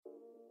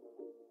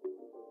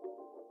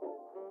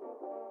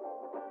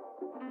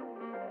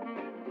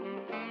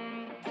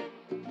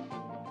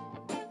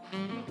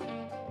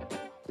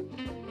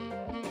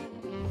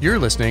You're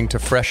listening to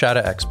Fresh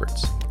Outta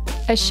Experts,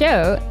 a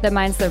show that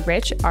mines the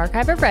rich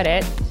archive of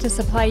Reddit to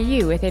supply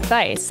you with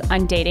advice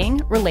on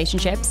dating,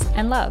 relationships,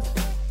 and love.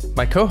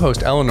 My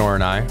co-host Eleanor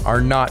and I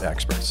are not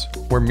experts.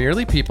 We're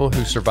merely people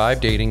who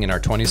survived dating in our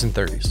 20s and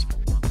 30s.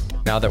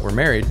 Now that we're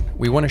married,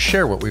 we want to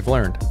share what we've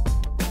learned.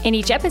 In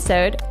each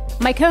episode,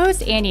 my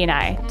co-host Andy and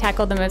I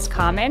tackle the most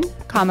common,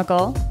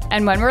 comical,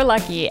 and when we're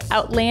lucky,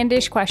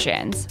 outlandish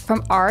questions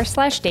from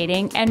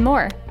r/dating and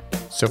more.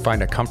 So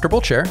find a comfortable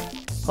chair,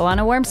 pull on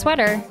a warm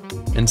sweater,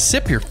 and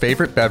sip your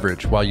favorite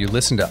beverage while you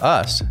listen to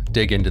us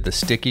dig into the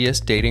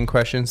stickiest dating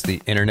questions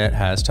the internet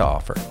has to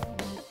offer.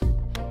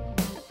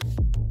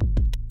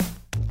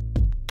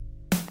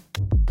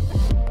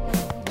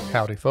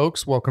 Howdy,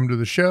 folks. Welcome to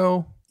the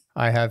show.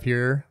 I have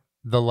here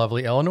the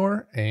lovely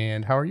Eleanor.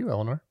 And how are you,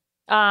 Eleanor?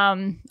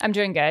 I'm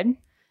doing good.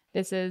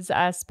 This is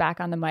us back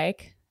on the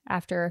mic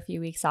after a few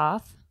weeks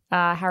off.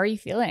 How are you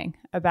feeling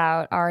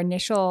about our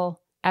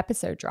initial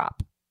episode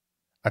drop?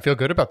 I feel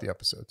good about the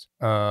episodes.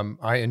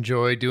 I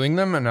enjoy doing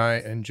them and I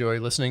enjoy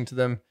listening to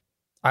them.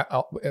 I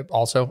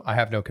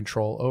have no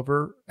control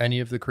over any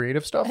of the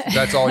creative stuff.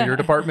 That's all your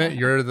department.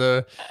 You're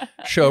the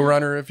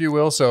showrunner, if you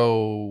will.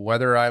 So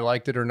whether I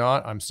liked it or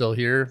not, I'm still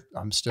here.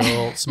 I'm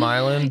still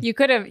smiling. You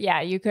could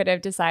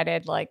have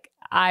decided like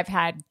I've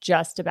had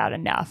just about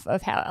enough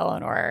of how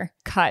Eleanor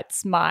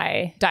cuts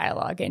my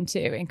dialogue into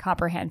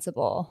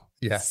incomprehensible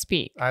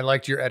speak. I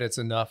liked your edits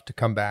enough to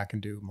come back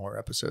and do more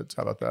episodes.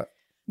 How about that?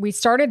 We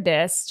started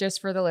this,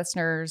 just for the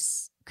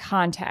listeners'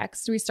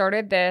 context, we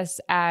started this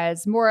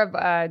as more of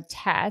a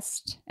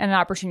test and an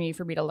opportunity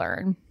for me to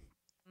learn.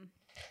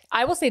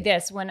 I will say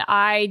this, when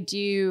I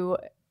do,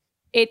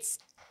 it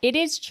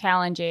is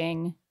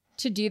challenging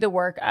to do the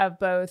work of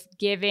both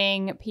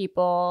giving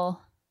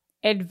people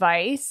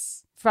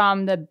advice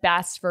from the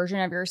best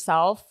version of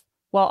yourself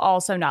while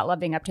also not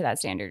living up to that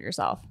standard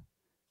yourself.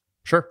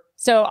 Sure.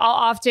 So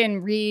I'll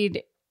often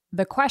read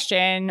the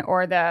question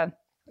or the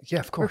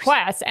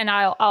request, and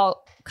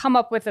I'll come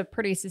up with a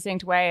pretty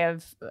succinct way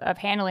of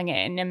handling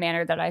it in a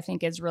manner that I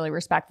think is really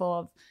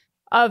respectful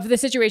of the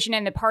situation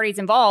and the parties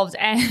involved.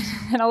 And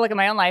I'll look at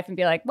my own life and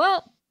be like,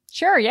 well,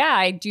 sure, yeah,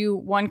 I do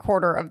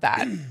 1/4 of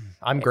that.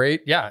 I'm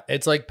great. Yeah,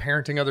 it's like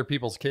parenting other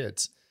people's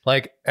kids.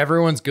 Like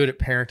everyone's good at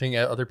parenting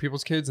other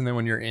people's kids, and then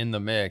when you're in the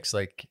mix,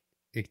 like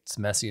it's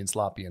messy and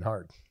sloppy and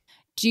hard.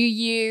 Do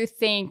you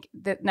think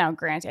that, now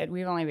granted,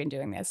 we've only been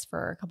doing this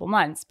for a couple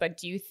months, but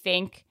do you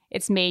think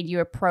it's made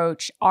you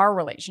approach our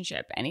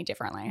relationship any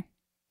differently?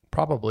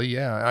 Probably,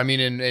 yeah. I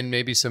mean, and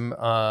maybe some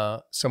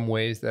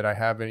ways that I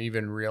haven't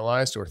even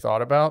realized or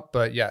thought about.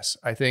 But yes,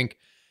 I think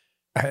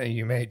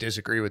you may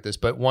disagree with this,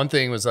 but one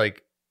thing was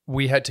like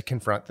we had to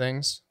confront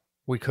things.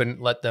 We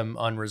couldn't let them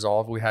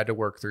unresolved. We had to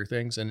work through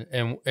things and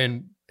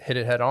hit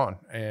it head on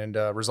and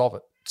resolve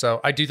it.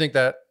 So I do think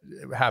that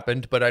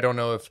happened, but I don't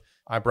know if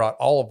I brought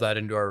all of that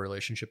into our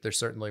relationship. There's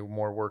certainly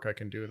more work I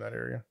can do in that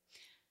area.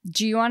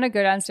 Do you want to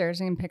go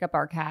downstairs and pick up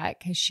our cat?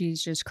 Because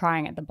she's just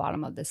crying at the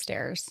bottom of the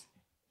stairs.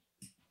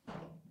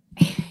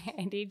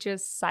 And he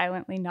just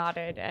silently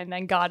nodded and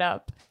then got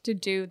up to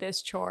do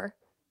this chore.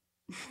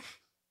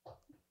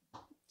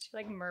 She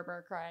like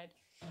murmur cried.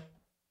 Do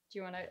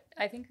you want to?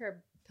 I think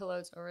her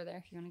pillow's over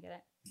there if you want to get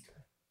it.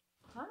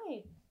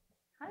 Hi.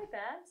 Hi,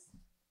 Bess.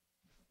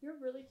 You're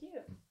really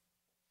cute.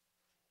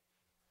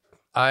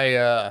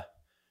 I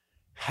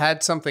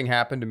had something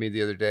happen to me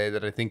the other day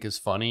that I think is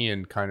funny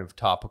and kind of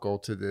topical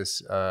to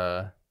this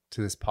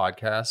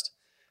podcast.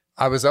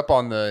 I was up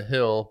on the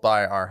hill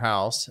by our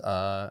house.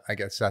 I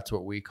guess that's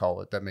what we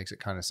call it. That makes it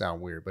kind of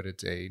sound weird, but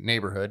it's a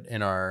neighborhood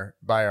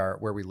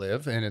where we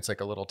live, and it's like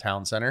a little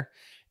town center.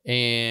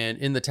 And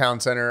in the town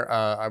center,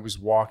 I was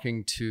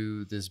walking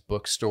to this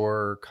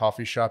bookstore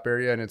coffee shop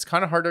area, and it's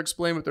kind of hard to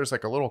explain, but there's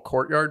like a little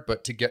courtyard.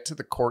 But to get to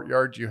the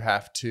courtyard, you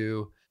have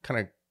to kind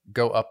of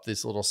go up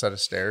this little set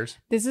of stairs.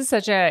 This is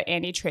such a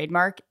Andy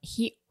trademark.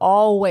 He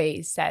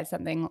always says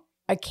something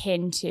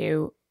akin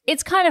to,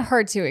 it's kind of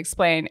hard to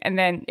explain, and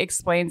then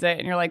explains it.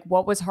 And you're like,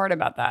 what was hard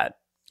about that?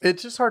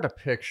 It's just hard to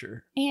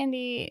picture.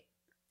 Andy,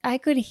 I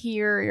could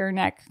hear your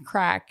neck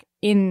crack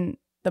in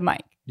the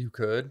mic. You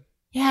could?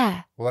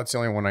 Yeah. Well, that's the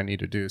only one I need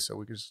to do. So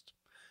we just,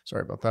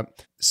 sorry about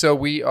that. So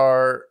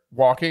we're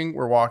walking.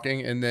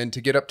 And then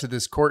to get up to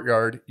this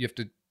courtyard, you have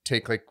to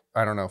take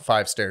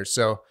 5 stairs.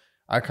 So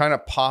I kind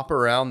of pop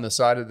around the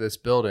side of this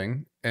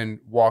building and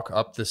walk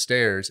up the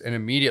stairs. And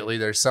immediately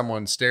there's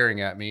someone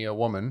staring at me, a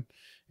woman.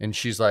 And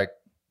she's like,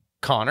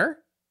 Connor?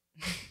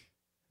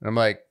 And I'm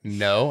like,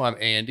 no, I'm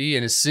Andy.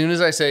 And as soon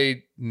as I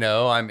say,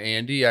 no, I'm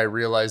Andy, I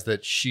realize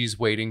that she's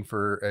waiting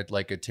for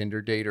a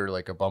Tinder date or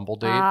like a Bumble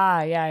date.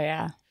 Ah,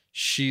 yeah.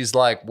 She's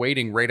like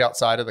waiting right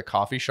outside of the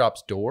coffee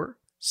shop's door.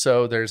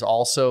 So there's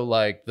also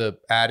like the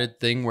added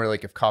thing where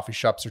like if coffee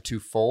shops are too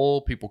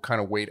full, people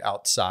kind of wait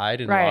outside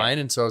in line.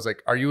 And so I was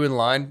like, are you in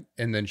line?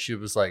 And then she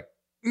was like,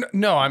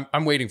 no,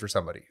 I'm waiting for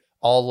somebody.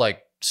 All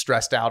like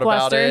stressed out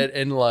about it.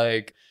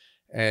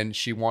 And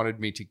she wanted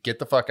me to get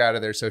the fuck out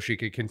of there so she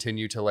could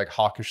continue to like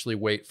hawkishly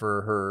wait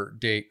for her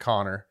date,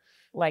 Connor.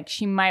 like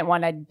she might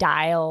want to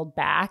dial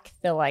back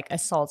the like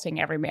assaulting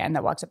every man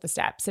that walks up the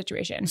steps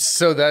situation.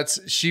 So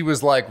she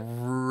was like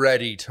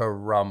ready to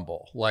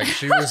rumble. Like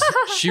she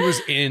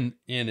was in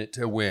it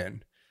to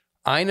win.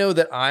 I know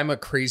that I'm a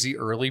crazy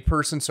early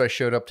person, so I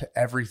showed up to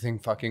everything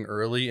fucking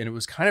early, and it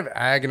was kind of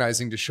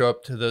agonizing to show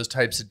up to those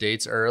types of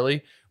dates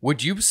early.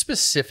 Would you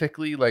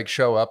specifically like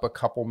show up a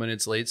couple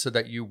minutes late so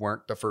that you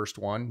weren't the first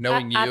one,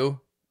 knowing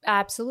you?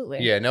 Absolutely.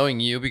 Yeah, knowing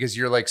you, because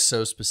you're like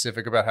so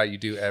specific about how you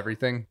do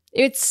everything.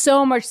 It's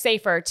so much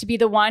safer to be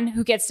the one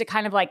who gets to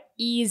kind of like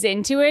ease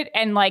into it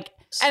and like,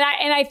 and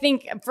I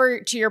think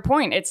to your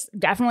point, it's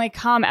definitely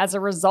come as a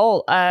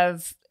result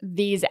of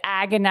these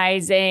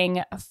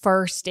agonizing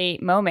first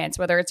date moments,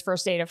 whether it's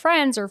first date of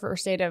friends or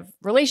first date of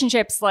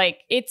relationships. Like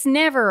it's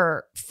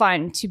never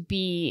fun to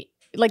be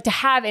like to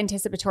have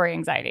anticipatory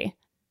anxiety.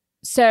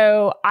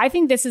 So I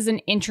think this is an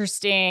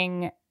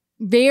interesting,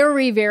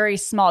 very, very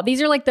small.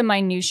 These are like the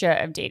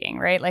minutia of dating,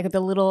 right? Like the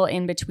little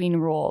in between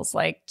rules.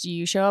 Like, do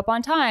you show up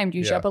on time? Do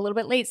you show up a little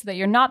bit late so that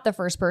you're not the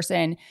first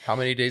person? How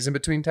many days in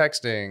between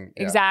texting?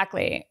 Yeah.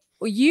 Exactly.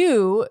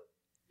 You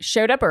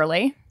showed up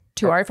early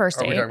to our first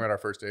date. Are we talking about our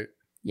first date?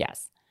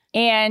 Yes.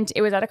 And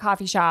it was at a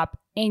coffee shop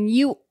and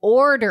you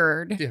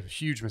ordered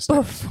huge mistake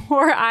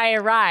before I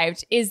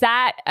arrived. Is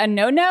that a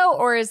no-no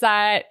or is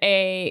that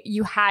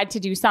you had to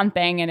do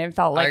something and it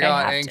felt like I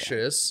got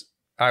anxious.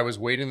 I was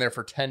waiting there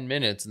for 10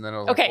 minutes and then I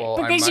was okay, like,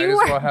 well, I might as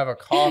well have a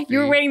coffee. You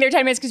were waiting there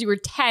 10 minutes because you were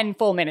 10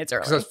 full minutes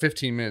early. Because I was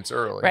 15 minutes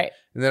early. Right.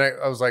 And then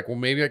I was like, well,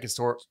 maybe I could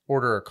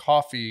order a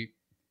coffee.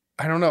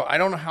 I don't know. I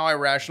don't know how I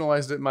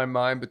rationalized it in my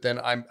mind, but then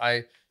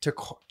to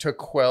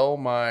quell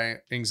my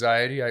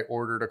anxiety, I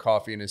ordered a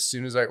coffee, and as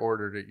soon as I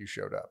ordered it, you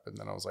showed up, and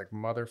then I was like,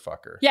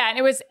 "Motherfucker!" Yeah, and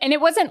it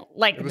wasn't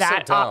like it was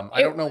that. So dumb.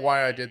 I don't know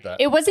why I did that.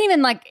 It wasn't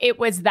even like it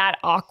was that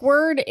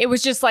awkward. It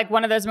was just like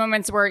one of those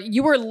moments where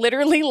you were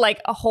literally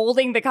like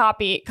holding the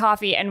coffee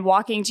and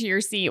walking to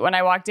your seat when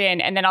I walked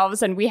in, and then all of a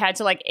sudden we had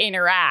to like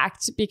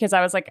interact because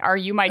I was like, "Are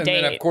you my date?"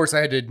 And then of course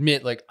I had to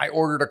admit, like, I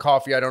ordered a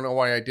coffee. I don't know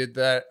why I did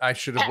that. I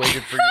should have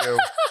waited for you.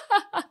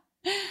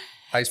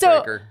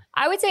 Icebreaker. So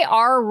I would say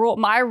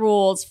my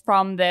rules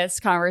from this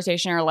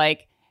conversation are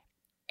like,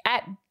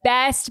 at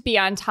best be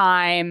on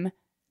time,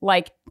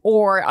 like,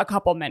 or a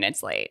couple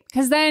minutes late.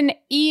 Because then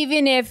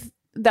even if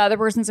the other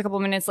person's a couple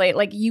minutes late,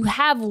 like you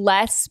have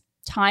less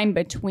time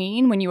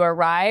between when you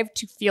arrive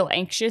to feel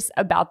anxious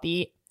about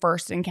the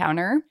first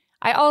encounter.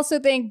 I also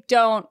think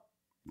don't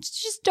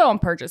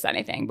purchase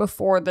anything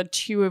before the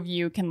two of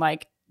you can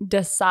like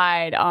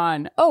decide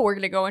on, oh, we're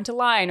going to go into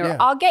line or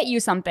I'll get you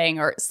something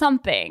or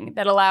something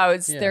that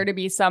allows there to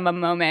be some a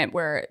moment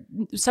where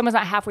someone's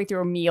not halfway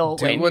through a meal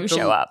when you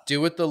show up. Do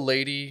what the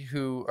lady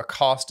who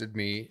accosted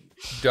me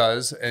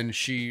does, and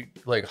she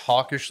like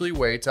hawkishly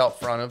waits out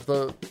front of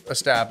the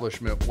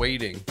establishment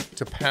waiting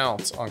to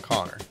pounce on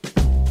Connor.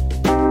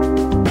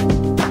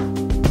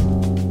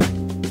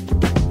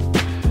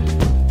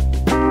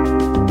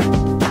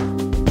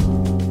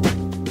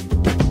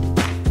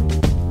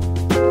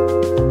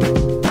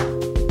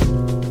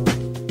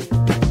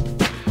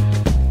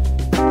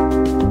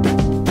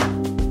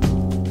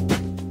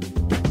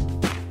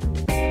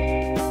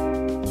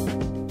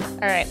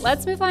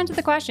 Let's move on to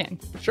the question.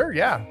 Sure,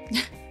 yeah.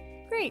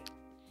 Great.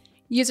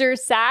 User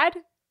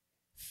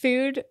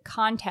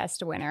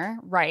sadfoodcontestwinner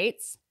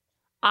writes,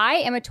 I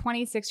am a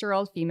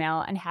 26-year-old female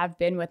and have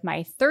been with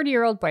my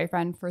 30-year-old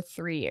boyfriend for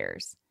 3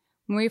 years.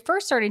 When we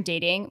first started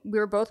dating, we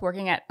were both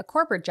working at a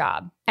corporate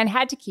job and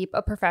had to keep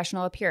a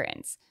professional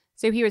appearance,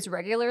 so he was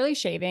regularly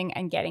shaving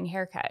and getting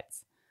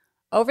haircuts.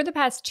 Over the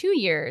past 2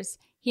 years,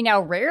 he now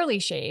rarely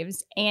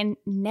shaves and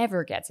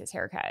never gets his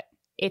haircut.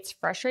 It's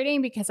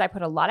frustrating because I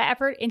put a lot of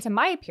effort into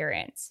my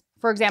appearance.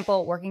 For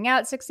example, working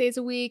out 6 days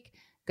a week,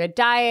 good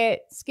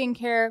diet,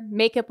 skincare,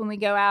 makeup when we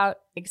go out,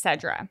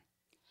 etc.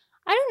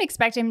 I don't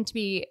expect him to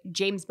be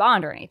James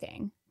Bond or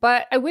anything,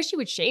 but I wish he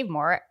would shave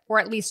more or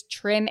at least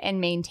trim and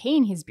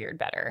maintain his beard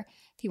better.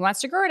 If he wants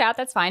to grow it out,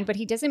 that's fine, but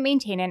he doesn't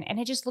maintain it and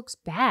it just looks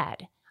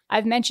bad.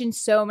 I've mentioned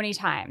so many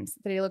times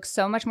that he looks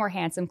so much more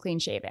handsome clean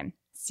shaven.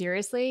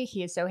 Seriously,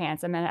 he is so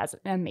handsome and has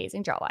an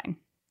amazing jawline.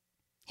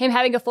 Him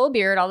having a full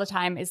beard all the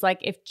time is like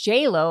if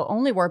J-Lo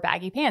only wore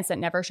baggy pants that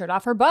never showed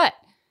off her butt.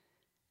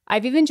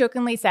 I've even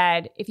jokingly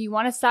said, if you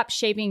want to stop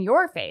shaving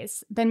your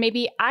face, then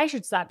maybe I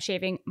should stop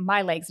shaving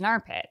my legs and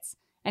armpits.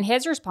 And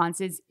his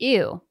response is,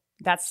 ew,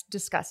 that's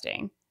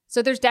disgusting.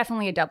 So there's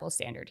definitely a double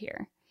standard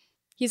here.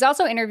 He's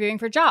also interviewing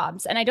for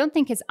jobs, and I don't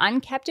think his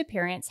unkempt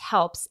appearance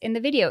helps in the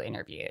video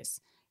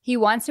interviews. He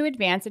wants to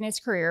advance in his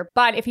career,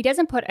 but if he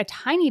doesn't put a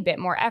tiny bit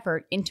more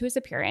effort into his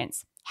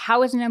appearance,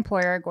 how is an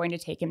employer going to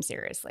take him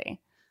seriously?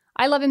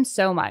 I love him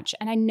so much,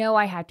 and I know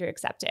I have to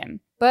accept him.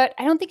 But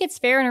I don't think it's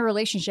fair in a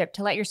relationship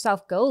to let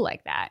yourself go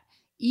like that.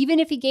 Even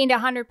if he gained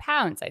 100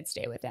 pounds, I'd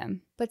stay with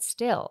him. But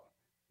still,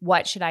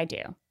 what should I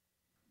do?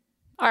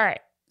 All right.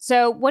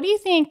 So what do you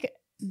think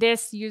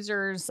this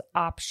user's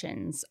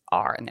options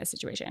are in this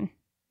situation?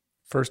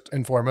 First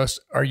and foremost,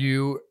 are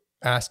you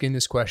asking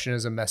this question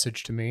as a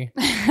message to me?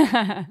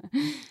 I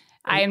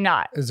am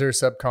not. Is there a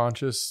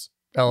subconscious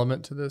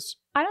element to this?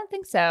 I don't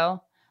think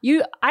so.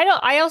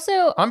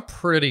 I'm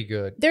pretty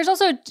good. There's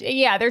also,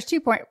 there's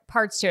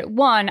parts to it.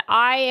 One,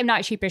 I am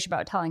not sheepish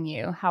about telling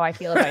you how I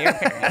feel about your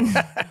appearance.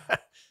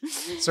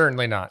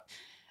 Certainly not.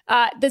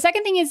 The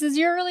second thing is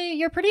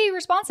you're pretty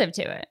responsive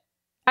to it.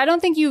 I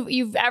don't think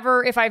you've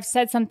ever, if I've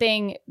said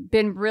something,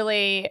 been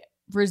really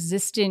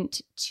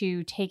resistant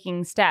to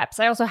taking steps.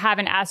 I also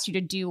haven't asked you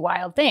to do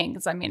wild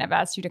things. I mean, I've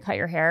asked you to cut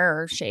your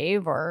hair or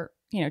shave or,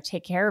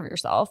 take care of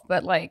yourself.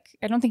 But like,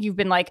 I don't think you've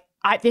been like,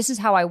 this is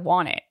how I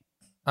want it.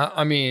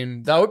 I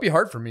mean, that would be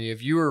hard for me.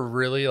 If you were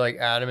really like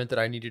adamant that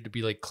I needed to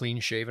be like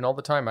clean shaven all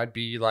the time, I'd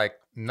be like,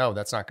 no,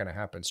 that's not going to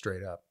happen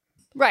straight up.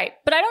 Right.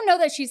 But I don't know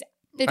that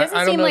it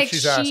doesn't seem like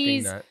she's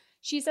asking that.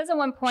 She says at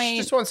one point, she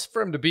just wants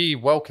for him to be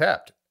well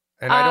kept.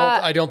 And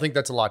I don't think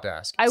that's a lot to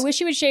ask. I wish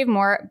he would shave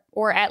more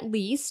or at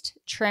least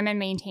trim and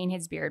maintain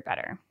his beard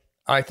better.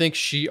 I think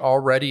she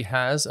already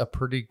has a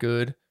pretty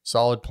good,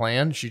 solid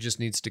plan. She just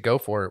needs to go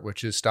for it,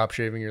 which is stop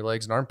shaving your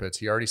legs and armpits.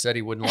 He already said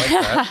he wouldn't like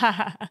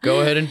that. Go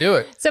ahead and do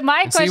it. So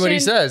my question, see what he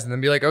says and then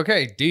be like,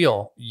 okay,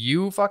 deal.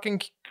 You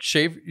fucking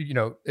shave,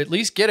 at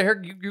least get a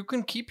hair. You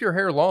can keep your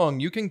hair long.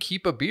 You can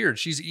keep a beard.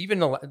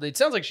 It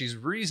sounds like she's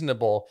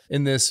reasonable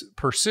in this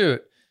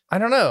pursuit. I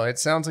don't know. It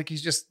sounds like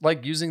he's just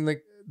like using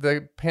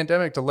the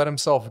pandemic to let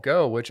himself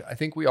go, which I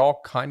think we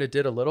all kind of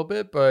did a little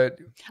bit, but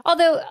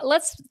although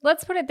let's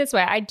put it this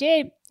way.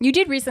 You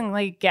did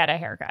recently get a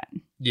haircut.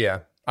 Yeah.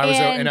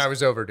 I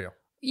was overdue.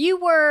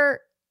 You were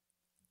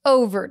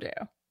overdue.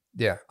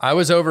 Yeah. I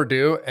was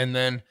overdue. And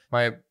then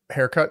my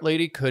haircut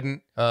lady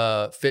couldn't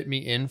fit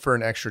me in for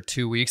an extra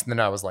 2 weeks. And then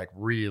I was like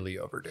really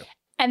overdue.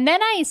 And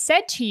then I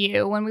said to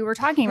you when we were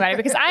talking about it,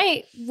 because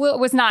I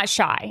was not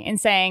shy in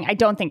saying, I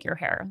don't think your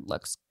hair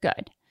looks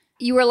good.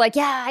 You were like,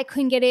 yeah, I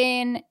couldn't get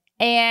in.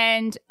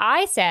 And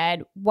I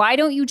said, why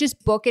don't you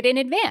just book it in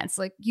advance?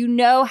 Like, you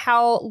know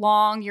how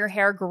long your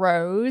hair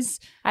grows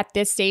at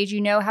this stage.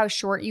 You know how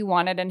short you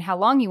want it and how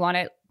long you want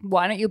it.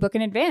 Why don't you book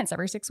in advance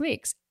every 6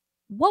 weeks?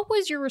 What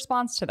was your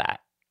response to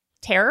that?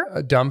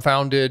 Terror?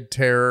 Dumbfounded,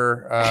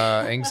 terror,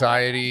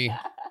 anxiety.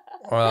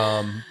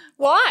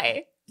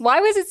 Why? Why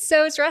was it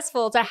so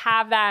stressful to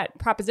have that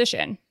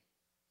proposition?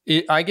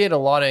 I get a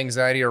lot of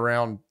anxiety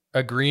around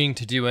agreeing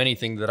to do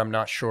anything that I'm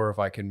not sure if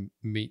I can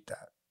meet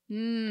that.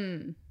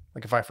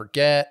 Like if I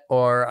forget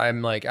or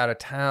I'm like out of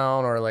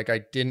town or like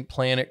I didn't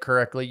plan it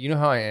correctly. You know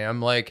how I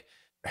am. Like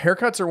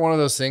haircuts are one of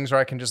those things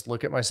where I can just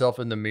look at myself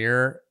in the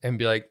mirror and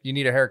be like, you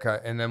need a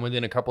haircut. And then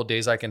within a couple of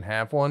days I can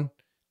have one.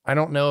 I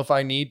don't know if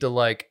I need to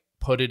like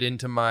put it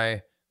into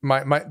my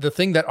the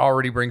thing that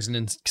already brings an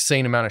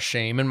insane amount of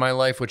shame in my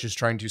life, which is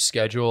trying to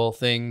schedule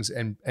things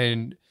and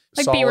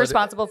like be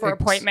responsible for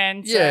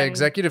appointments. Yeah,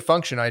 executive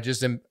function. I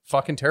just am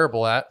fucking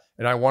terrible at,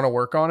 and I want to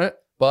work on it.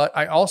 But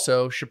I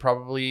also should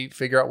probably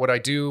figure out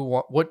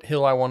what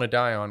hill I want to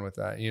die on with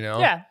that,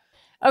 Yeah.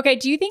 Okay.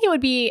 Do you think it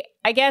would be,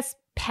 I guess,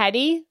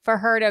 petty for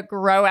her to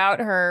grow out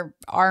her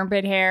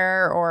armpit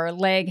hair or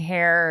leg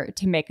hair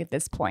to make it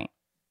this point?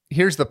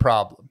 Here's the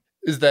problem,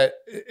 is that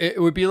it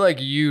would be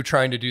like you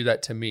trying to do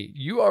that to me.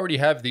 You already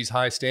have these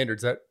high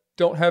standards that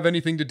don't have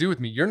anything to do with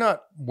me. You're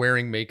not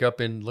wearing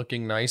makeup and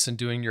looking nice and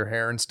doing your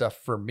hair and stuff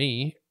for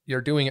me. You're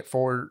doing it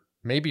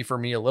maybe for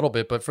me a little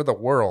bit, but for the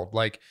world.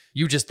 Like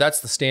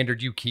that's the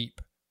standard you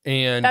keep.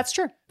 And that's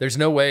true. There's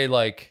no way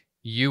like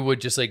you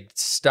would just like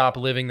stop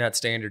living that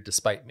standard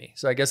despite me.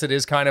 So I guess it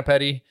is kind of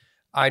petty.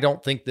 I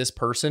don't think this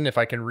person, if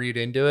I can read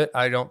into it,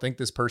 I think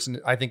this person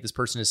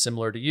is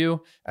similar to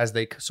you, as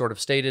they sort of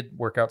stated,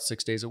 work out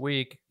 6 days a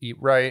week, eat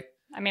right.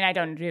 I mean, I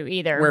don't do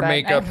either. Wear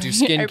makeup, do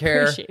skincare.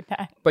 I appreciate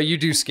that. But you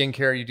do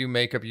skincare, you do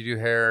makeup, you do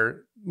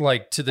hair,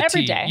 like to the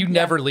every T. day. You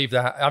never leave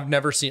the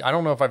house. I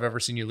don't know if I've ever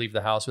seen you leave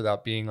the house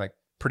without being like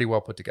pretty well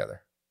put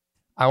together.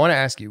 I want to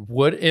ask you,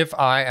 what if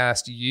I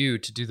asked you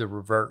to do the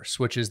reverse,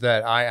 which is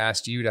that I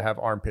asked you to have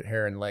armpit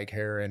hair and leg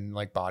hair and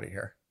like body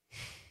hair?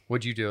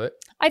 Would you do it?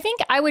 I think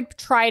I would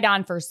try it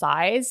on for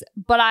size,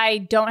 but I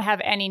don't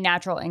have any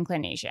natural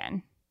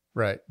inclination.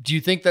 Right. Do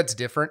you think that's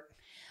different?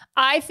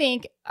 I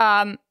think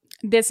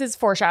this is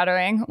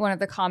foreshadowing one of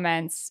the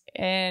comments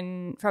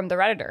from the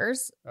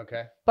Redditors.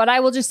 Okay. But I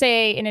will just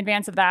say in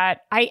advance of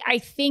that, I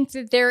think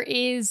that there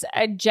is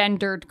a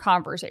gendered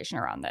conversation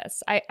around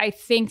this. I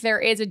think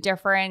there is a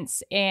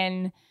difference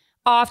in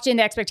often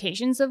the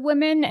expectations of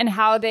women and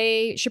how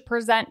they should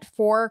present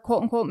for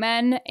quote unquote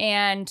men.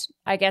 And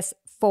I guess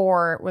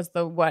for was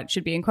the what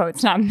should be in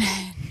quotes, not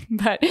men.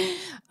 But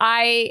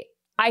I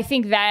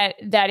think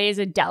that is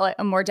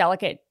a more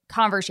delicate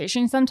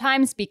conversation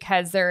sometimes,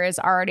 because there is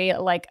already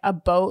like a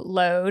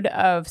boatload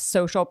of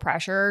social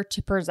pressure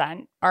to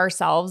present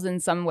ourselves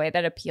in some way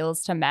that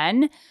appeals to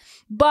men.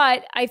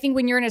 But I think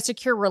when you're in a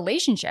secure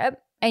relationship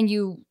and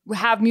you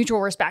have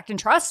mutual respect and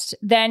trust,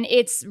 then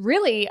it's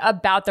really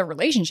about the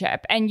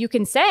relationship. And you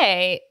can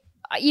say,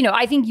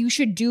 I think you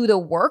should do the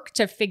work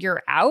to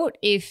figure out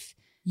if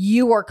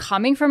you are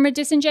coming from a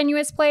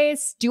disingenuous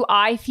place. Do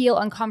I feel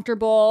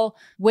uncomfortable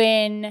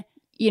when,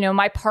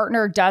 my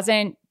partner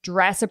doesn't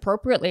dress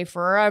appropriately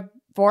for a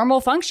formal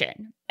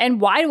function?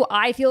 And why do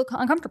I feel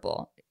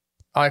uncomfortable?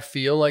 I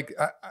feel like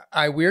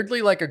I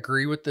weirdly like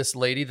agree with this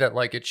lady that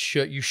like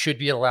you should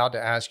be allowed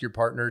to ask your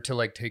partner to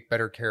like take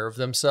better care of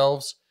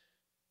themselves.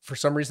 For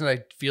some reason,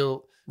 I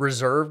feel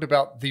reserved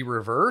about the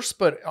reverse,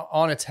 but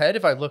on its head,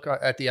 if I look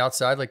at the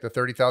outside, like the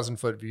 30,000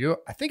 foot view,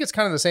 I think it's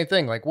kind of the same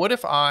thing. Like, what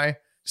if I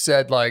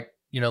said like,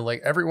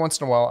 like every once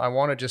in a while, I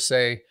want to just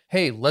say,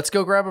 hey, let's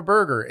go grab a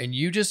burger. And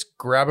you just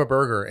grab a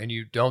burger and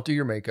you don't do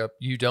your makeup.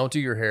 You don't do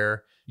your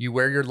hair. You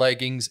wear your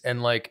leggings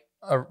and like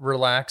a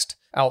relaxed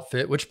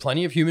outfit, which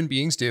plenty of human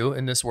beings do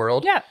in this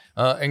world. Yeah.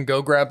 And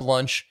go grab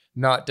lunch,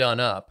 not done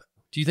up.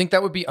 Do you think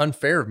that would be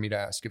unfair of me to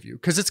ask of you?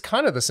 Because it's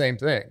kind of the same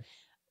thing.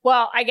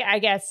 Well, I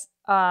guess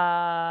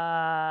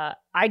I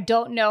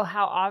don't know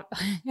how.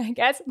 I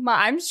guess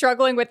I'm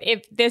struggling with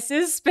if this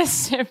is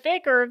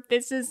specific or if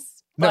this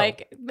is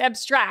like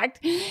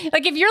abstract.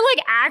 Like if you're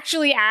like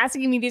actually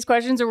asking me these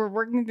questions or we're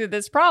working through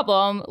this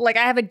problem, like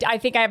I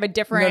think I have a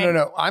different.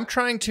 No. I'm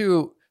trying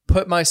to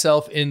put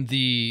myself in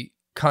the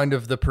kind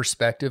of the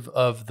perspective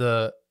of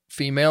the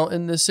female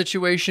in this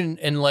situation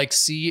and like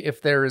see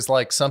if there is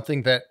like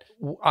something that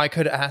I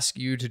could ask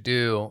you to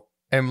do.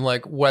 And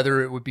like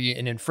whether it would be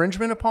an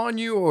infringement upon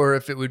you or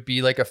if it would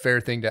be like a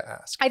fair thing to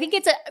ask. I think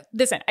it's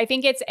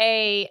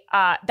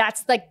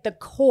that's like the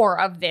core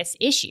of this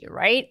issue,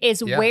 right?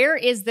 Where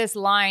is this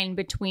line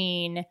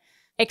between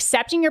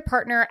accepting your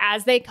partner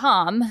as they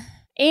come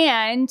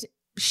and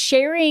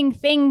sharing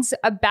things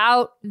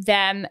about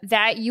them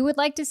that you would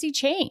like to see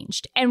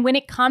changed? And when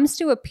it comes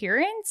to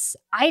appearance,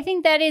 I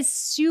think that is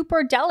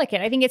super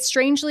delicate. I think it's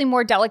strangely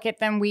more delicate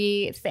than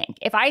we think.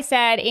 If I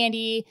said,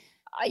 Andy,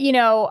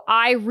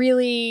 I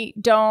really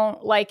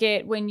don't like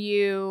it when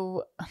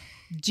you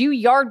do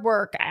yard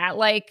work at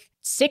like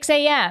 6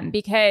 a.m.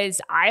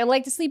 because I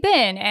like to sleep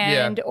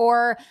in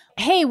or,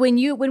 hey, when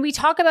we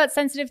talk about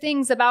sensitive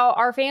things about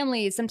our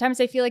families,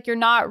 sometimes I feel like you're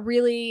not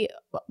really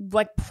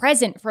like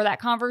present for that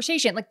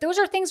conversation. Like those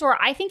are things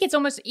where I think it's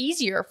almost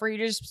easier for you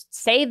to just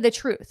say the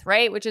truth,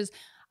 right? Which is,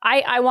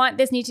 I want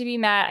this need to be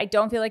met. I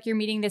don't feel like you're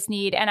meeting this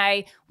need. And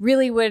I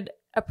really would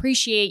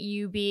appreciate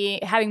you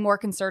having more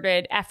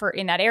concerted effort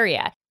in that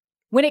area.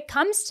 When it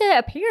comes to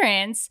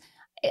appearance,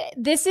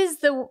 this is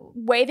the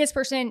way this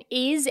person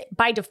is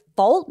by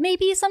default,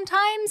 maybe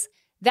sometimes.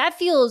 That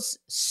feels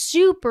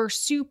super,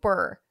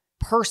 super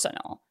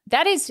personal.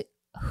 That is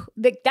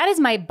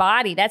my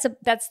body. That's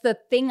the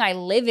thing I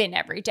live in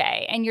every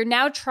day. And you're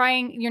now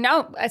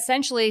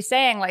essentially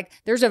saying like,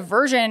 there's a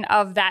version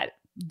of that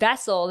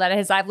vessel that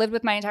I've lived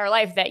with my entire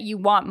life that you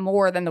want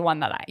more than the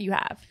one that you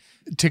have.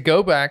 To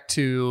go back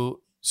to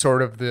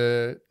sort of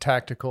the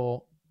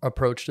tactical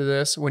approach to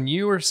this, when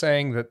you were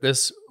saying that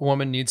this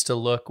woman needs to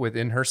look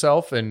within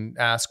herself and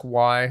ask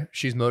why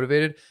she's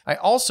motivated, I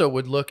also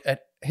would look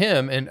at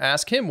him and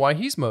ask him why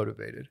he's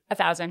motivated.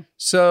 1,000.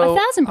 So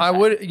 1,000%. I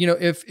would,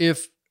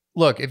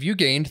 if you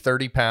gained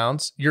 30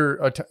 pounds,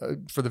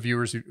 for the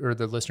viewers or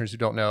the listeners who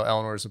don't know,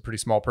 Eleanor is a pretty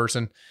small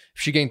person.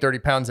 If she gained 30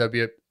 pounds, that'd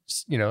be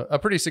a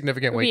pretty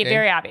significant weight gain.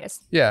 Very obvious.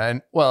 Yeah.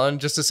 And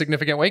just a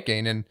significant weight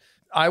gain. And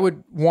I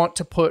would want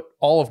to put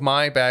all of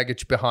my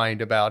baggage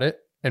behind about it.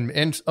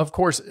 And of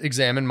course,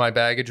 examine my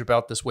baggage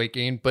about this weight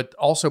gain, but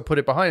also put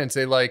it behind and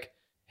say like,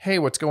 hey,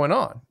 what's going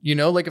on?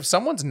 Like if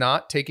someone's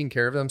not taking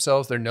care of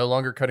themselves, they're no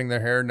longer cutting their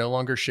hair, no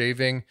longer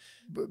shaving,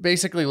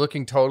 basically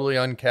looking totally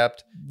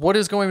unkept. What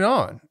is going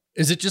on?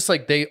 Is it just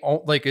like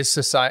is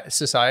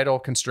societal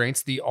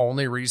constraints the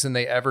only reason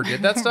they ever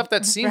did that stuff?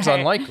 That seems right.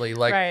 unlikely.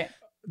 Like right.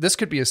 This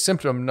could be a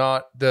symptom,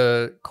 not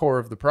the core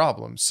of the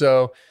problem.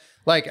 So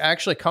like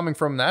actually coming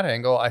from that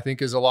angle, I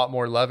think is a lot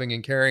more loving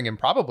and caring and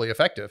probably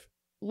effective.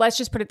 Let's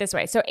just put it this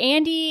way. So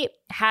Andy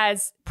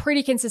has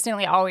pretty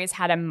consistently always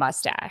had a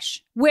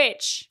mustache,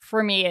 which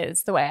for me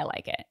is the way I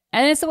like it.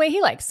 And it's the way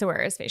he likes to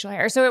wear his facial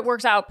hair. So it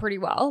works out pretty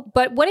well.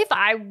 But what if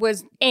I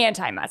was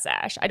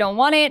anti-mustache? I don't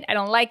want it. I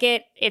don't like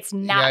it. It's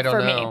not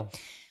for me.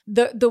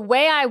 The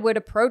way I would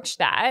approach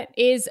that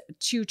is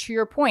to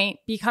your point,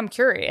 become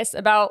curious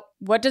about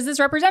what does this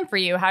represent for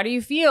you? How do you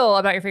feel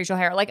about your facial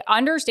hair? Like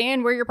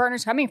understand where your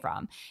partner's coming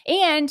from.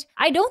 And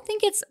I don't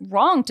think it's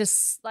wrong to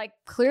like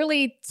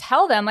clearly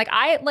tell them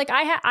I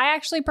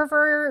actually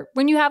prefer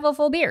when you have a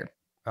full beard.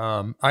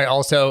 I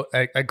also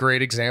a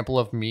great example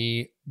of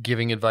me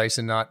giving advice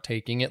and not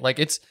taking it. Like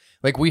it's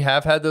like we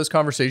have had those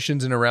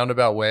conversations in a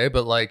roundabout way,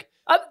 but like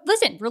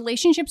listen,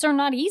 relationships are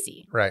not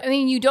easy. Right. I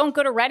mean, you don't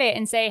go to Reddit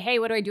and say, hey,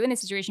 what do I do in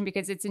this situation?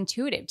 Because it's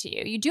intuitive to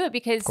you. You do it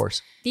because of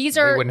course. We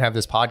wouldn't have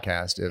this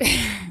podcast if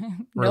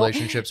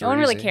relationships were No one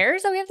really easy.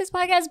 cares that we have this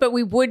podcast, but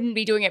we wouldn't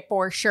be doing it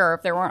for sure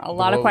if there weren't a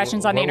lot of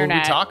questions on the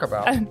internet. What would we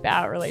talk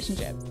about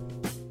relationships?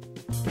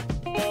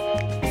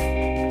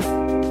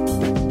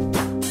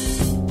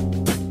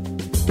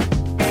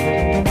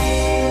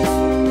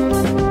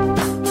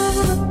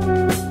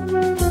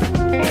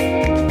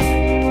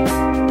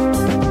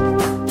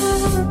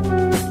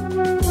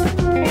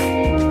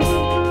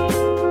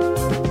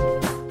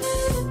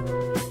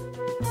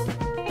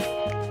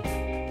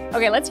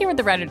 Okay, let's hear what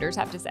the Redditors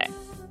have to say.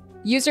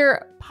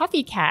 User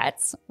Puffy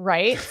Cats,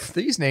 right?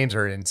 These names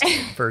are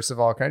insane, first of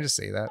all. Can I just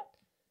say that?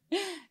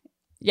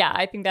 Yeah,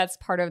 I think that's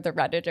part of the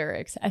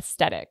Redditor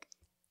aesthetic.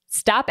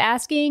 Stop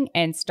asking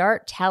and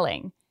start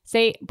telling.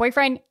 Say,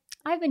 boyfriend,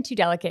 I've been too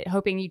delicate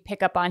hoping you'd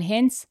pick up on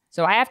hints,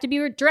 so I have to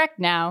be direct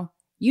now.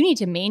 You need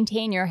to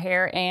maintain your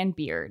hair and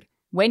beard.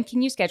 When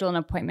can you schedule an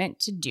appointment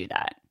to do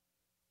that?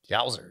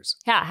 Yowzers.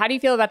 Yeah, how do you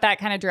feel about that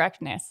kind of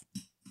directness?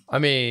 I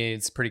mean,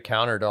 it's pretty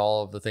counter to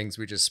all of the things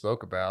we just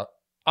spoke about.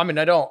 I mean,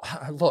 I don't,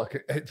 look,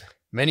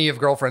 many of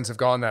girlfriends have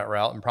gone that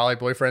route and probably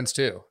boyfriends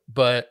too.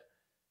 But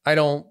I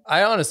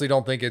honestly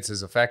don't think it's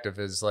as effective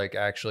as like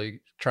actually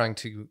trying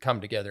to come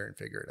together and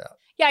figure it out.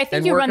 Yeah, I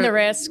think you run the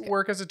risk.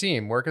 Work as a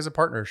team, work as a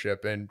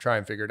partnership and try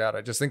and figure it out.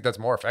 I just think that's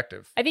more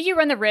effective. I think you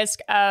run the risk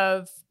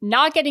of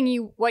not getting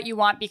you what you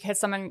want because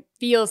someone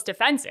feels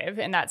defensive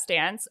in that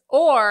stance,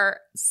 or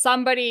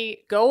somebody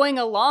going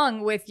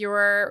along with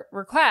your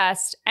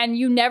request and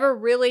you never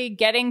really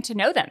getting to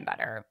know them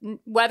better.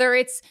 Whether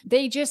it's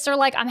they just are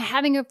like, I'm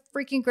having a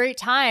freaking great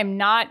time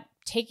not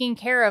taking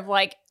care of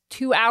like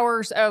 2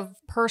 hours of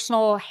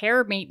personal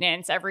hair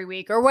maintenance every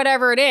week or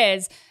whatever it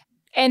is.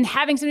 And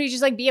having somebody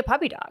just like be a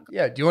puppy dog.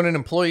 Yeah. Do you want an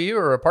employee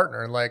or a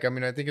partner? Like, I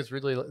mean, I think it's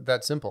really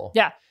that simple.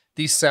 Yeah.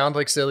 These sound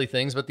like silly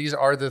things, but these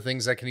are the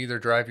things that can either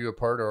drive you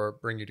apart or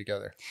bring you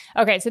together.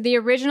 Okay. So the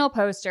original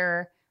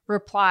poster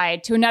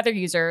replied to another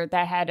user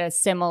that had a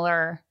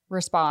similar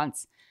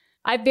response.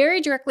 I very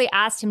directly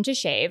asked him to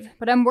shave,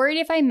 but I'm worried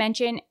if I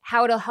mention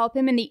how it'll help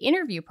him in the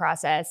interview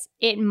process,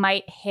 it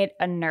might hit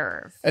a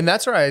nerve. And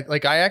that's right.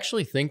 Like, I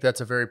actually think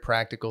that's a very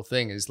practical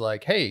thing is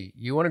like, hey,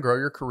 you want to grow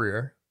your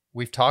career.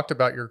 We've talked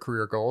about your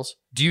career goals.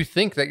 Do you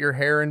think that your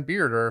hair and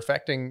beard are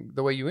affecting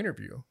the way you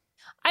interview?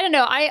 I don't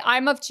know.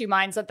 I'm of two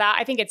minds of that.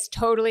 I think it's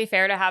totally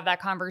fair to have that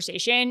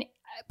conversation.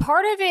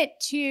 Part of it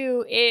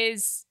too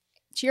is,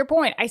 to your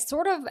point, I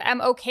sort of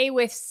am okay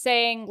with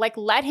saying, like,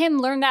 let him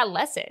learn that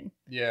lesson.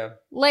 Yeah.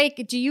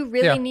 Like, do you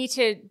really need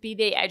to be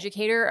the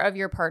educator of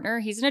your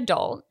partner? He's an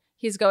adult.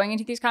 He's going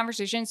into these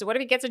conversations. So what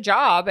if he gets a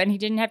job and he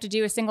didn't have to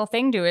do a single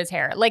thing to his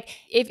hair? Like,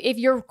 if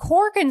your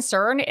core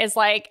concern is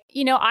like,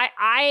 you know,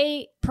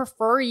 I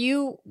prefer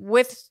you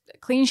with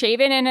clean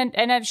shaven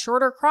and a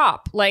shorter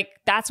crop, like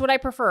that's what I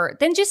prefer,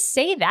 then just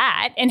say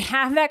that and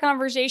have that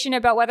conversation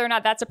about whether or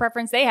not that's a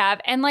preference they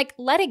have and like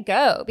let it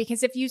go.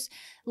 Because if you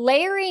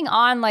layering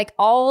on like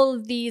all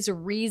of these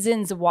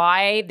reasons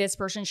why this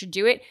person should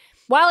do it,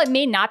 while it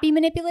may not be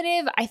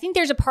manipulative, I think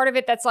there's a part of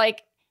it that's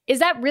like, is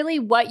that really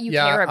what you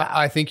care about?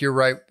 I think you're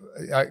right.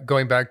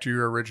 Going back to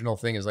your original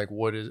thing is like,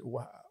 why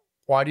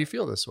do you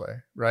feel this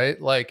way?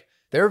 Right? Like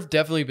there have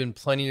definitely been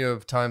plenty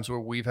of times where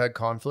we've had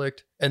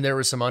conflict and there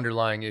was some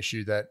underlying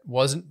issue that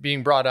wasn't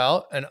being brought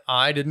out. And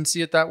I didn't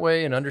see it that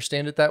way and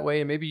understand it that way.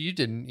 And maybe you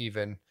didn't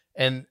even.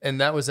 And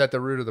that was at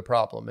the root of the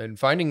problem. And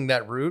finding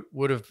that root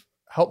would have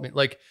helped me.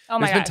 Like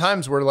there's been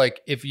times where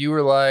like, if you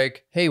were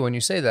like, hey, when you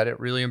say that, it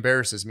really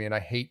embarrasses me and I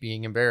hate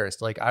being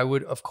embarrassed. Like I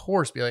would of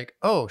course be like,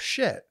 oh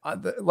shit.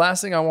 The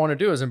last thing I want to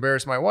do is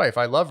embarrass my wife.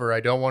 I love her. I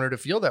don't want her to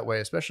feel that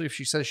way, especially if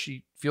she says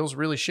she feels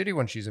really shitty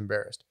when she's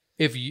embarrassed.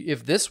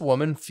 If this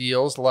woman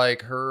feels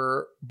like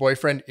her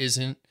boyfriend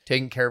isn't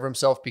taking care of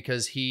himself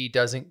because he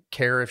doesn't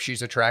care if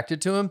she's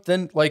attracted to him,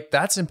 then like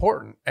that's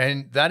important.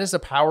 And that is a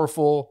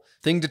powerful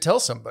thing to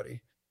tell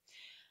somebody.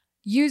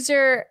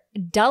 User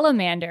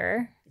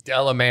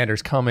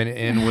Delamander's coming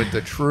in with the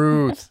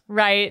truth.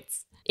 Right.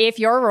 If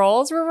your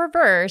roles were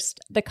reversed,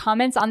 the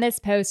comments on this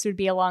post would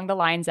be along the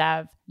lines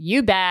of,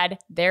 you bad,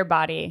 their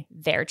body,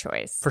 their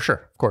choice. For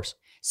sure. Of course.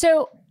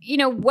 So, you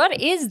know,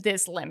 what is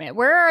this limit?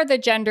 Where are the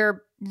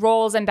gender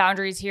roles and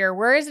boundaries here?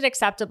 Where is it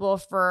acceptable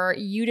for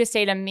you to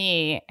say to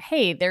me,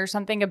 hey, there's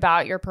something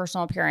about your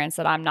personal appearance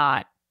that I'm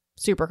not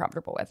super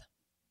comfortable with?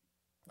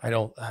 I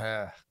don't,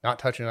 not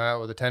touching that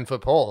with a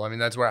 10-foot pole. I mean,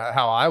 that's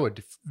how I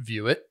would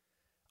view it.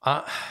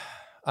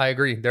 I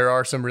agree. There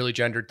are some really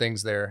gendered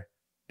things there.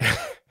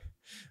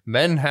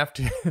 Men have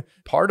to,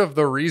 part of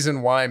the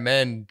reason why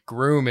men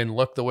groom and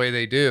look the way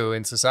they do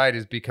in society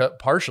is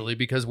partially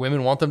because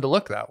women want them to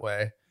look that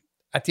way.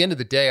 At the end of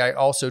the day, I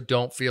also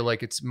don't feel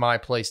like it's my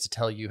place to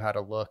tell you how to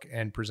look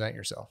and present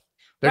yourself.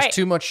 There's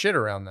too much shit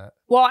around that.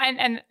 Well,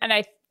 and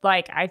I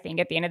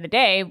think at the end of the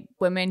day,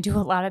 women do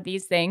a lot of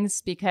these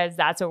things because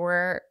that's what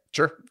we're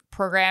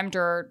programmed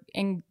or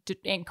in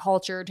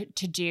culture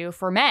to do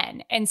for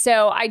men. And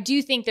so I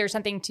do think there's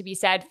something to be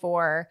said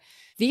for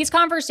these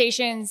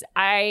conversations.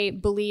 I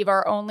believe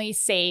are only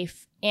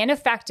safe and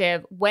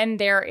effective when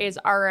there is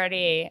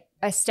already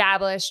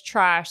established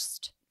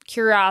trust,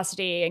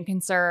 curiosity, and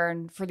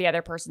concern for the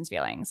other person's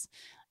feelings.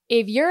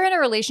 If you're in a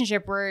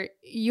relationship where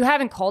you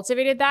haven't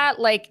cultivated that,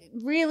 like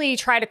really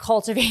try to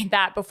cultivate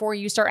that before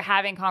you start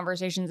having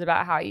conversations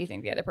about how you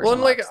think the other person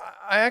looks. Like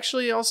I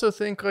actually also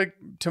think, like,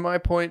 to my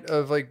point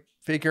of like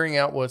figuring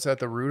out what's at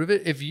the root of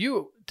it, if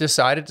you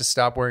decided to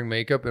stop wearing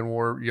makeup and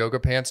wore yoga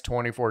pants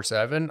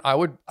 24/7,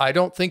 I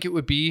don't think it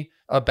would be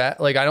I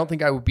don't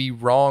think I would be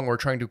wrong or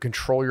trying to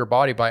control your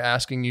body by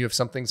asking you if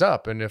something's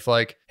up. And if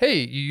like,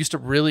 hey, you used to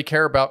really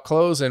care about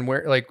clothes and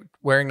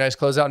wearing nice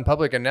clothes out in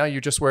public, and now you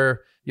just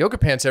wear yoga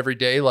pants every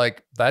day,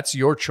 like that's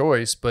your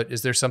choice, but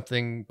is there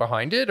something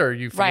behind it? Are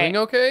you feeling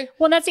okay?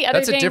 Well, that's the other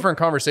thing. That's a different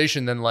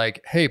conversation than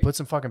like, hey, put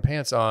some fucking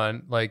pants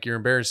on. Like you're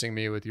embarrassing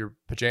me with your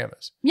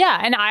pajamas. Yeah.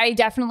 And I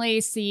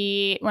definitely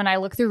see when I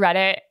look through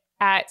Reddit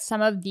at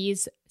some of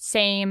these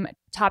same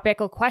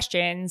topical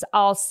questions,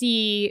 I'll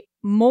see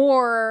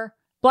more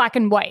black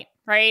and white,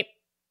 right?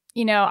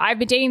 You know, I've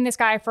been dating this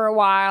guy for a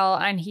while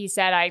and he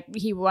said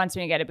he wants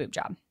me to get a boob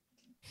job.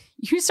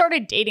 You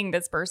started dating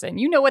this person.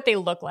 You know what they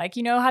look like.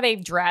 You know how they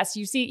dress.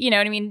 You see, you know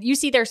what I mean? You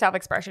see their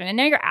self-expression and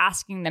now you're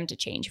asking them to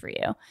change for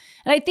you. And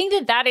I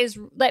think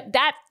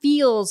that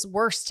feels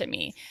worse to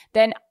me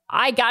than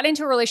I got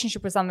into a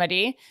relationship with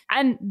somebody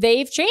and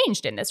they've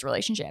changed in this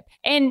relationship.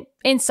 And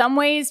in some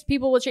ways,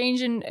 people will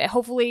change in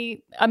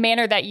hopefully a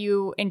manner that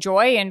you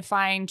enjoy and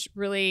find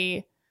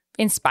really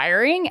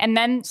inspiring. And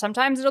then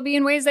sometimes it'll be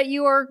in ways that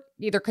you are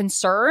either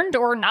concerned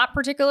or not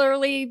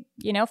particularly,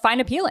 you know, find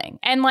appealing.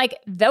 And like,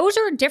 those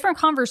are different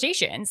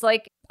conversations.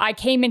 Like I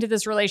came into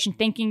this relation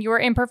thinking you were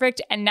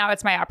imperfect and now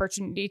it's my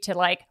opportunity to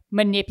like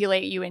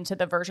manipulate you into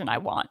the version I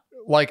want.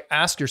 Like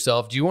ask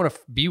yourself, do you want to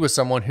be with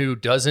someone who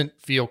doesn't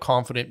feel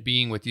confident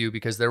being with you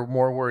because they're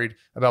more worried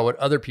about what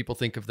other people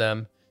think of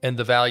them and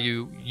the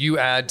value you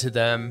add to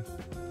them?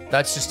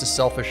 That's just a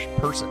selfish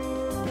person.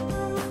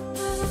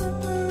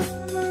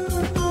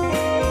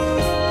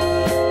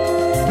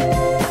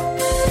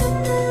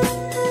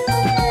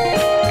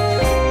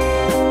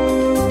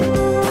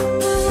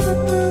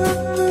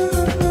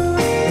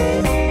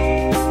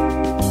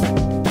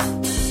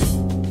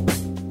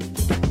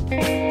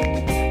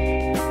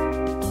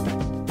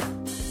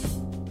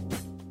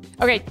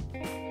 Okay,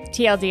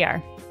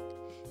 TLDR.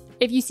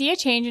 If you see a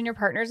change in your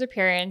partner's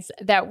appearance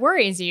that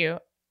worries you,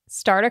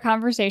 start a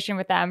conversation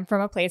with them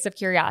from a place of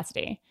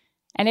curiosity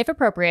and, if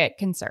appropriate,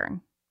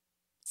 concern.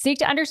 Seek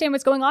to understand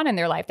what's going on in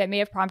their life that may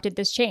have prompted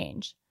this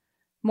change.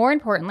 More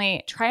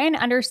importantly, try and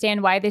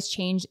understand why this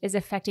change is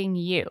affecting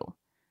you.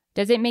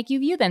 Does it make you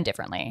view them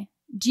differently?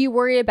 Do you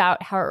worry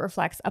about how it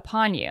reflects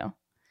upon you?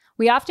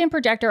 We often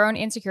project our own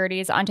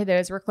insecurities onto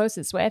those we're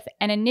closest with,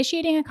 and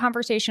initiating a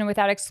conversation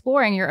without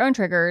exploring your own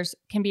triggers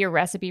can be a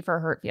recipe for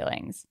hurt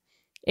feelings.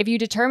 If you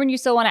determine you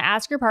still want to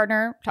ask your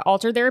partner to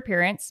alter their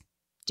appearance,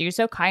 do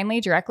so kindly,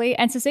 directly,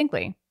 and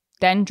succinctly.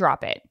 Then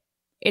drop it.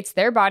 It's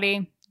their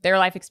body, their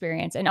life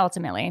experience, and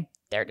ultimately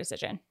their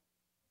decision.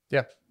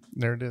 Yeah,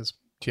 there it is.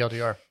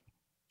 TLDR.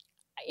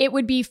 It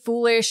would be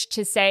foolish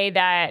to say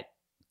that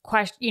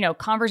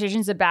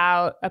conversations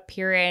about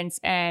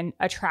appearance and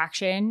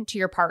attraction to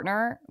your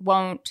partner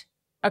won't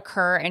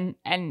occur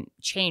and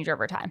change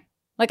over time.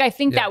 Like, I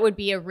think that would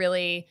be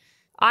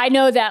I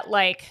know that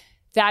like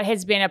that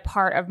has been a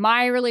part of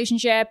my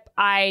relationship.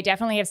 I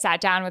definitely have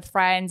sat down with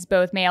friends,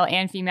 both male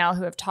and female,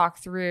 who have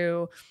talked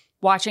through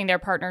watching their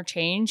partner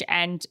change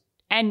and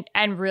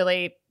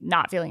really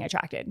not feeling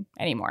attracted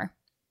anymore.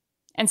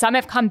 And some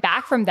have come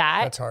back from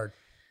that. That's hard.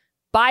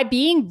 By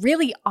being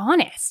really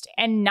honest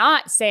and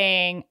not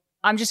saying,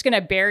 I'm just going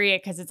to bury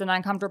it because it's an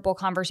uncomfortable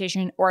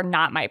conversation or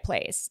not my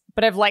place.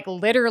 But I've like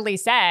literally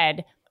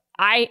said,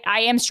 I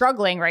am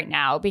struggling right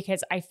now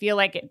because I feel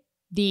like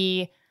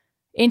the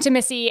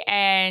intimacy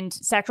and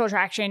sexual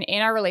attraction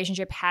in our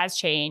relationship has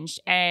changed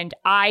and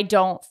I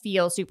don't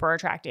feel super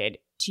attracted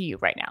to you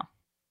right now.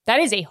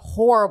 That is a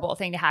horrible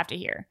thing to have to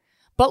hear.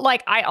 But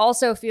like, I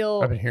also feel...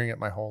 I've been hearing it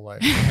my whole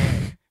life.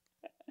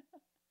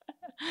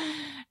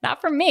 Not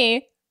from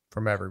me.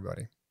 From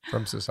everybody,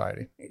 from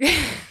society.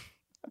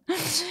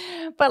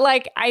 But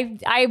like,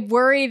 I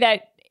worry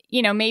that,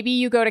 you know, maybe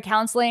you go to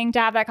counseling to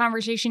have that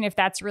conversation if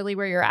that's really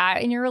where you're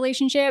at in your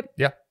relationship.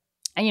 Yeah.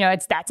 And, you know,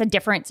 that's a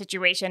different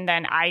situation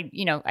than I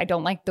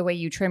don't like the way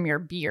you trim your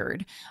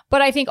beard.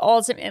 But I think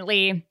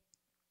ultimately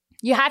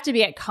you have to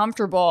be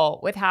comfortable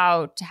with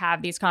how to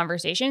have these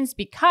conversations,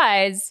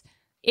 because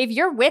if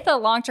you're with a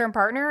long-term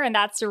partner and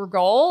that's your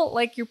goal,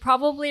 like you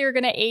probably are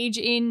going to age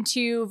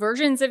into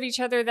versions of each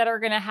other that are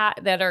going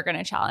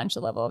to challenge the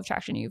level of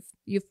attraction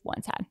you've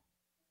once had.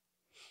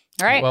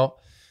 All right. Well,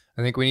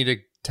 I think we need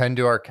to tend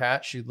to our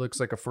cat. She looks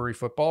like a furry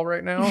football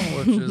right now,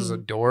 which is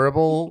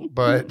adorable,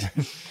 but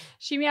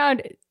she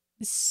meowed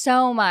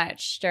so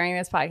much during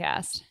this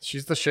podcast.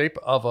 She's the shape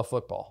of a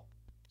football.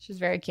 She's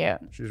very cute.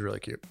 She's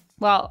really cute.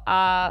 Well,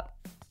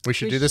 we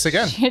should do this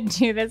again. Should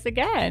do this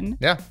again.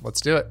 Yeah,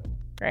 let's do it.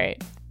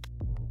 Great.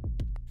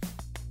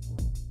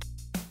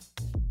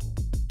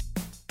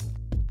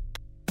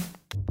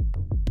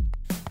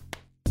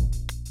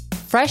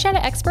 Fresh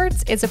Outta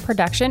Experts is a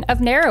production of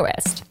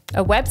Narrowist,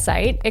 a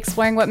website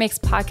exploring what makes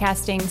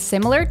podcasting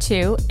similar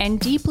to and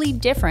deeply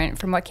different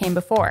from what came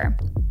before.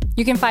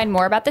 You can find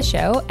more about the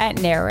show at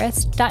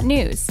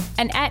narrowist.news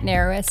and at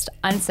Narrowist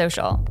on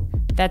social.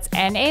 That's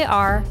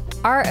NARROWIST.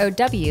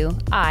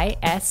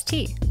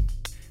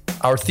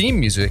 Our theme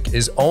music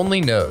is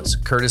Only Knows,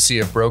 courtesy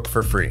of Broke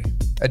for Free.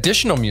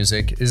 Additional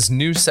music is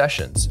New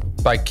Sessions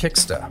by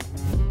Kicksta.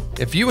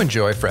 If you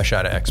enjoy Fresh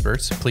Outta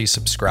Experts, please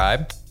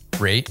subscribe,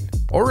 rate,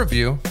 or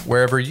review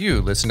wherever you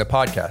listen to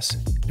podcasts.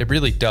 It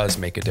really does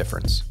make a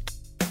difference.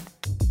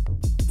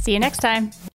 See you next time.